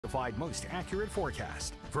certified most accurate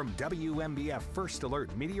forecast from WMBF First Alert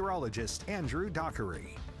meteorologist Andrew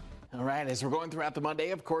Dockery. All right, as we're going throughout the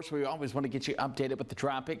Monday, of course, we always want to get you updated with the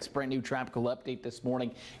tropics. Brand new tropical update this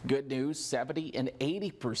morning. Good news, 70 and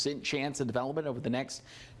 80% chance of development over the next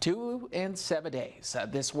 2 and 7 days.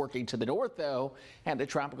 This working to the north, though, and a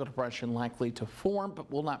tropical depression likely to form,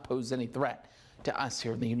 but will not pose any threat to us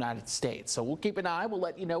here in the United States. So we'll keep an eye. We'll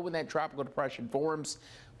let you know when that tropical depression forms.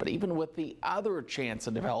 But even with the other chance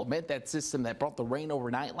of development, that system that brought the rain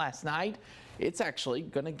overnight last night, it's actually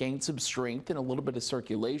going to gain some strength and a little bit of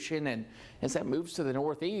circulation. And as that moves to the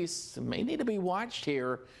northeast, it may need to be watched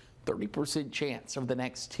here. 30% chance over the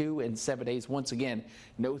next 2 and 7 days. Once again,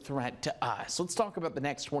 no threat to us. Let's talk about the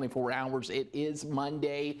next 24 hours. It is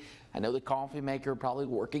Monday. I know the coffee maker probably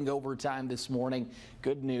working overtime this morning.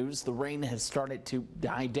 Good news, the rain has started to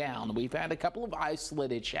die down. We've had a couple of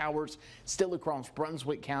isolated showers still across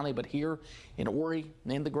Brunswick County, but here in Horry,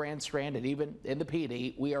 in the Grand Strand, and even in the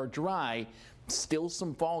PD, we are dry. Still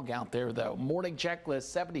some fog out there, though. Morning checklist,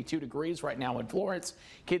 72 degrees right now in Florence.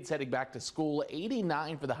 Kids heading back to school,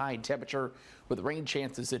 89 for the high temperature with rain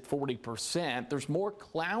chances at 40%. There's more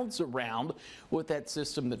clouds around with that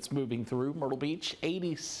system that's moving through. Myrtle Beach,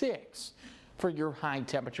 86 for your high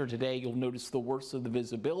temperature today. You'll notice the worst of the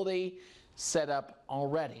visibility set up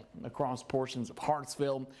already across portions of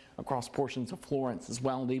Hartsville, across portions of Florence as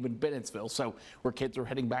well, and even Bennettsville. So where kids are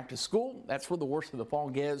heading back to school, that's where the worst of the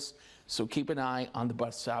fog is. So keep an eye on the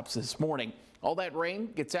bus stops this morning. All that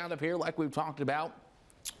rain gets out of here like we've talked about.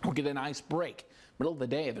 We'll get a nice break. Middle of the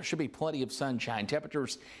day, there should be plenty of sunshine.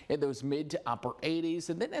 Temperatures in those mid to upper 80s.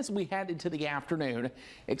 And then as we head into the afternoon,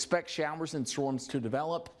 expect showers and storms to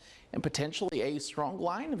develop and potentially a strong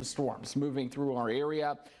line of storms moving through our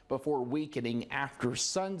area before weakening after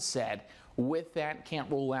sunset. With that,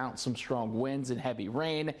 can't rule out some strong winds and heavy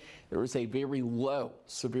rain. There is a very low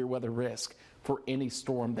severe weather risk for any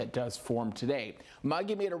storm that does form today.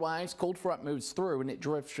 Muggy meter-wise, cold front moves through and it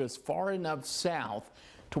drifts just far enough south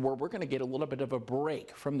to where we're going to get a little bit of a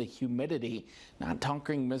break from the humidity. Not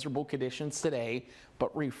talking miserable conditions today,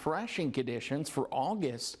 but refreshing conditions for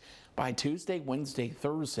August by Tuesday, Wednesday,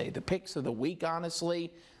 Thursday. The picks of the week,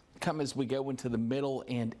 honestly, come as we go into the middle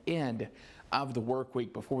and end of the work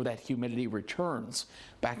week before that humidity returns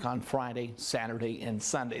back on Friday, Saturday, and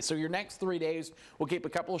Sunday. So your next 3 days, we'll keep a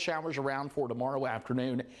couple of showers around for tomorrow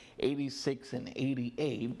afternoon, 86 and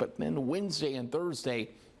 88. But then Wednesday and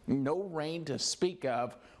Thursday, no rain to speak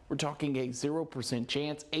of. We're talking a 0%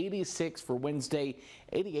 chance, 86 for Wednesday,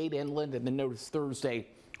 88 inland, and then notice Thursday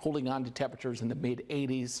holding on to temperatures in the mid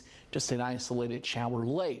 80s, just an isolated shower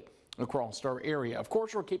late across our area. Of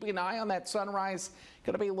course, we're keeping an eye on that sunrise.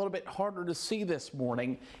 Going to be a little bit harder to see this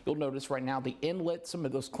morning. You'll notice right now the inlet, some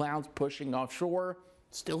of those clouds pushing offshore.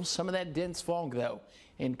 Still some of that dense fog, though,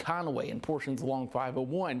 in Conway and portions along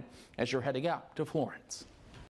 501 as you're heading up to Florence.